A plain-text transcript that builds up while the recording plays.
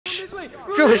this way!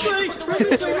 Run Josh. this way! Run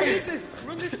this way!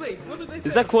 Run this way! Run this way!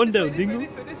 Is that Quando Dingle?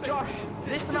 Josh,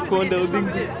 this to the Quando elevator,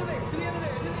 Dingle. to the elevator, to the elevator.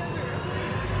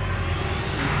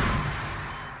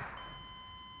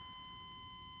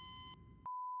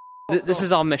 This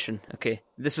is our mission, okay?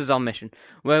 This is our mission.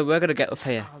 We're gonna get up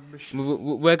here.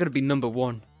 We're gonna be number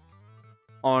 1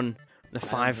 on the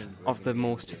 5 of the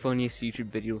most funniest YouTube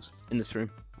videos in this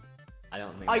room.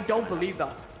 I don't believe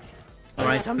that.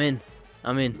 Alright, I'm in.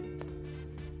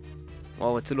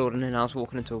 Oh, it's loading in. I was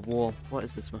walking into a wall. What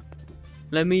is this, man?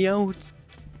 Let me out.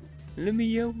 Let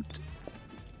me out.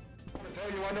 I tell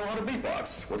you I know how to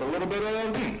beatbox with a little bit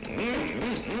of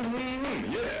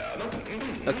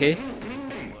yeah. Okay.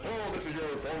 Oh, this is your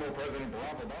former President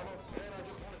Barack Obama, and I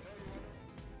just want to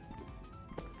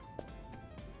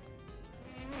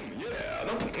tell you. Yeah.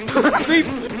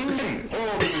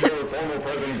 Oh, this is your former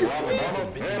President Barack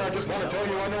Obama, and I just want to tell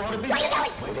you I know how to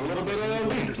beatbox with a little bit of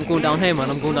I'm going down here, man.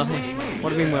 I'm going down here. What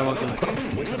do you mean where am I going?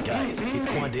 What's up, guys? It's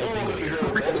Quandale Dingle here.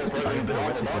 I've been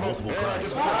arrested for multiple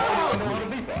crimes,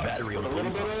 including battery on a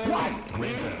police officer,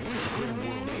 grand theft, declaring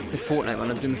world The Fortnite, man.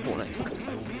 I'm doing the Fortnite. I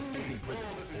will be escaping prison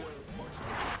or marching.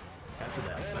 After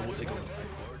that, I will take a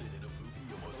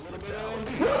slip down.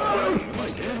 My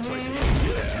dad's right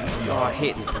here. Oh, I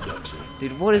hate it.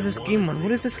 Dude, what is this game, man?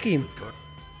 What is this game?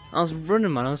 I was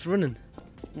running, man. I was running.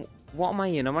 What am I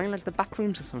in? Am I in like the back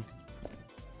rooms or something?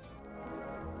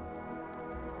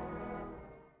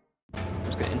 I'm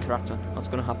just gonna interact, man. What's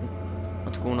gonna happen?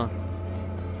 What's going on?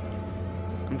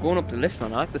 I'm going up the lift,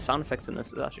 man. I like the sound effects in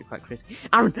this. It's actually quite crazy.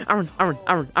 Aaron! Come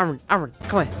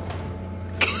here.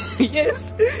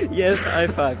 Yes! Yes, high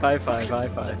five. Trying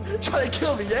to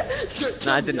kill me, yeah?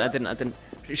 No, I didn't.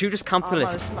 Should we just camp the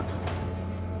lift?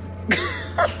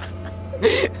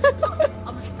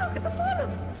 I'm stuck at the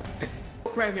bottom.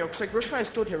 Right here, because like we're kind of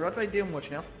stood here. What do I do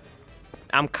much now?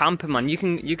 I'm camping, man. You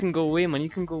can go away, man. You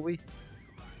can go away.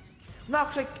 No,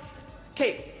 cause like,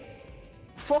 okay,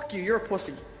 fuck you. You're a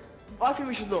pussy. I think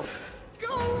we should look.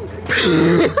 Go.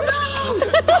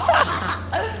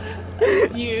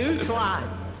 You twat.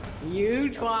 You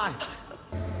twat.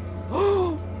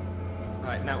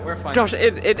 Alright, now we're fine. Josh,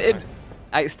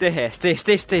 Alright, stay here.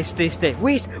 Stay.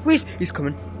 Wait. He's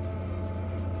coming.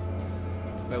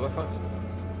 Wait, we're fine.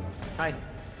 Hi.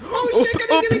 Oh shit!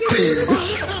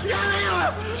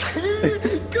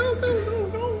 Go!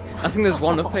 I think there's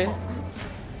one up here.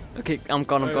 Okay, I'm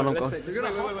gone. Wait,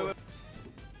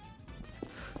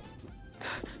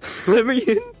 Let me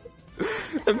in.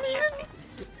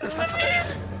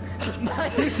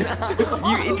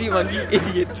 You idiot, man. You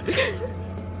idiot.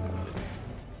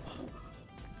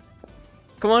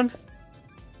 Come on.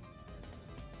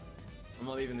 I'm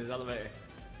not leaving this elevator.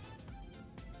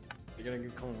 You're gonna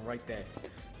come right there.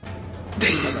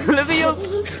 Let me up.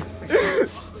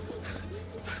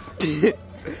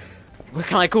 Where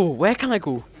can I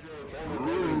go?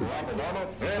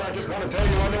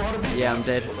 Yeah, I'm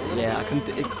dead. Yeah, I can.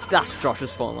 That's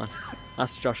Josh's fault, man.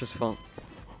 That's Josh's fault.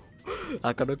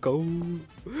 I gotta go.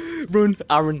 Run,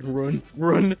 Aaron, run.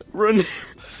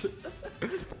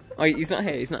 Oh, he's not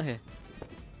here.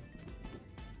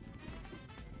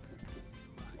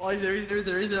 Oh, he's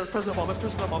there. Press the bomb.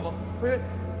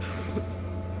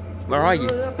 Where are you?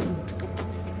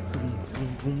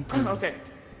 Okay.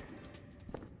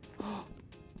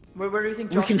 Where do you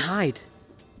think Josh We can is? hide.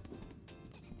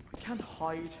 We can't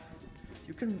hide.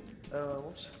 You can,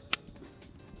 what?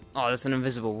 Oh, there's an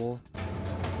invisible wall.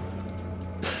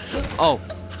 Oh.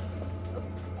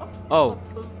 I'm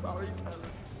so sorry,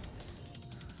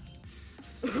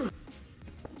 Tyler.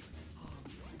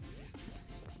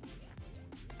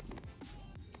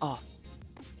 Oh.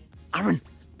 Aaron.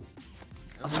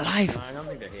 I'm alive. I don't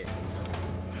think they're here.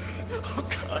 Oh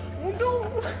god. Oh no!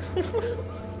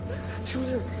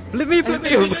 Let me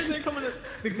They're coming in.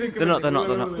 They're not. We're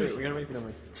gonna make it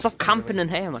over. Stop camping in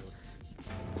here, man.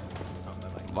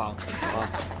 Wow.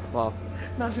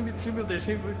 Nah, it's gonna be there. It's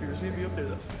gonna be up there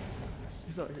though.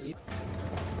 He's not here.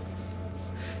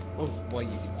 Oh, why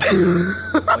you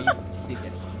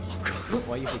dickhead?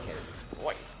 Why you dickhead?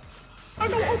 Why?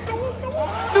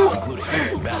 including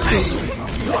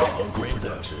battery on grand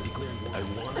theft, declaring I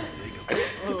want to take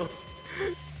a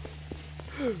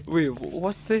Wait,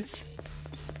 what's this?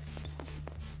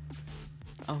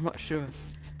 I'm not sure.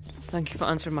 Thank you for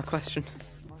answering my question.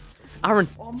 Aaron,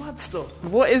 Oh, mad stuff.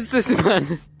 what is this,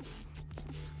 man?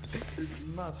 It's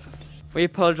mad. We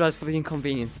apologise for the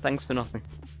inconvenience. Thanks for nothing.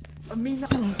 I mean, I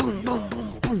want to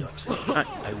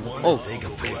take a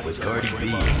pic with Cardi B.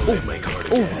 Oh my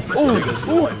cardigan. Because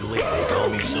though I'm late, they call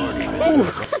me Shorty.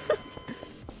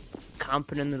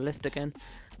 Camping in the lift again?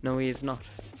 No, he is not.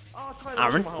 Oh, Tyler,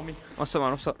 Aaron? behind me. What's up,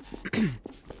 man? What's up?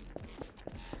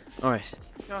 Alright.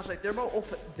 I was like, they're about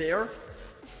up there.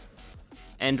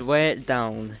 And we're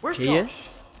down Where's here. Josh?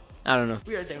 I don't know.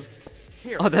 We are down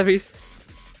here. Oh, there he is.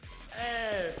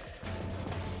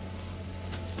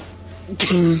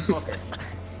 Fucker.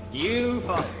 You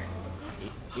fucker.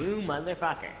 You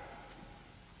motherfucker.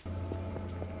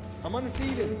 I'm on the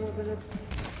ceiling.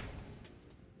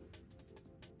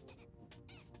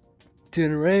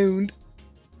 Turn around.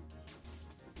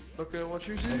 Look at what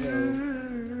you see.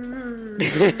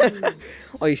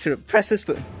 Oh, you should have pressed this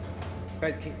button.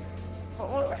 Guys, can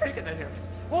What are you getting in here?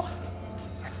 What?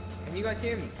 you guys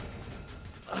hear me?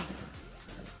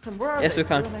 Where are Yes, they? we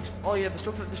can. Where are the next- Oh yeah, the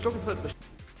stuck in the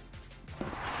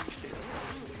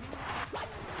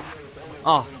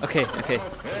Oh, okay, okay.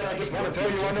 And I just want to tell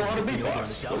you I know how to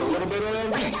beatbox. With a little bit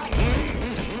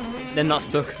of... They're not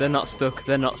stuck, they're not stuck,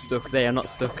 they're not stuck, they are not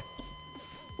stuck.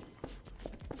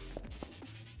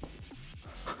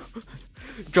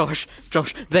 Josh,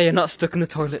 they are not stuck in the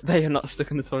toilet, they are not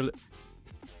stuck in the toilet.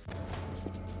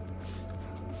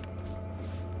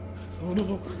 Oh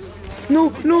no. No!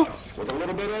 With a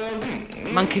little bit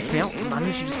of... Man kicked me out, man,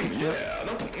 you just kicked me out.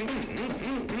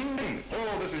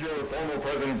 Oh, this is your former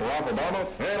President Barack Obama,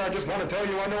 and I just want to tell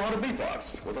you I know how to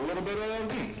beatbox. With a little bit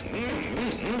of...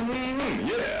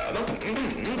 Yeah.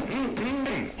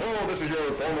 Oh, this is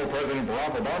your former President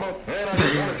Barack Obama, and I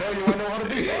just want to tell you I know how to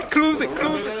beatbox. Close it,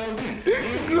 close it!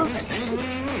 Close it!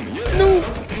 No!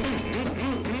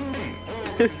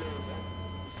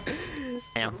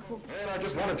 Damn. And I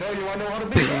just want to tell you I know how to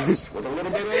beatbox. With a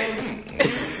little bit of...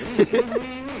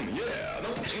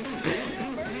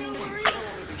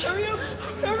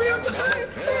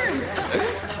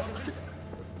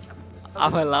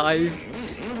 I'm alive.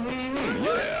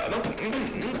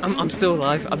 I'm still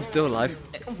alive. I'm still alive.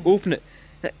 Open it.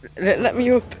 Let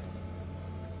me up.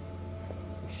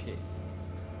 Shit.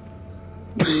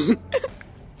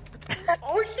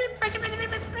 Oh shit!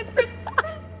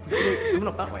 Moving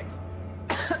up that way.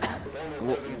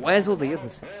 Where's all the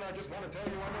others? My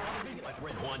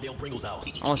friend Juandale Pringle's house.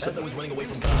 Oh, As I so, was running away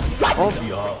from God. oh.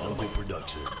 We are Uncle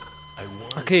Production. I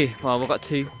wanted Okay, well, we've got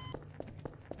two.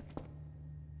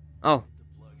 Oh.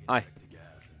 Hi. to gas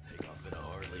and take off in a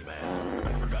Harley, man.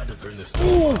 I forgot to turn this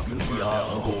off. We are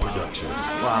Uncle Production.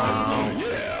 Wow.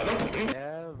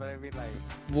 Yeah, but I mean, like,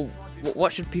 Well,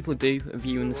 what should people do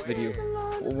viewing this video?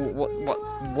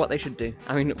 What they should do?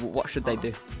 I mean, what should they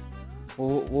do?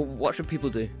 What should people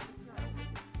do?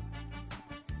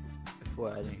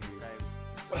 what I think.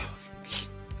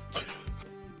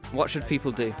 What should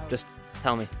people do? Just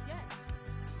tell me.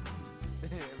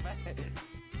 But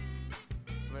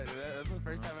that's the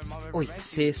first time my mom ever Oi, met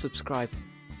say subscribe.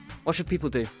 What should people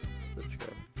do?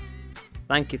 Subscribe.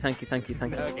 Thank you.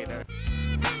 Okay, no.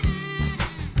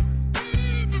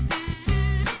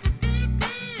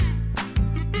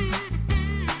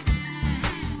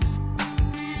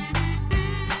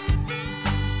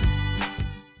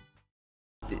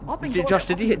 Josh,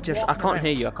 did you hit Josh? I can't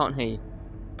hear you.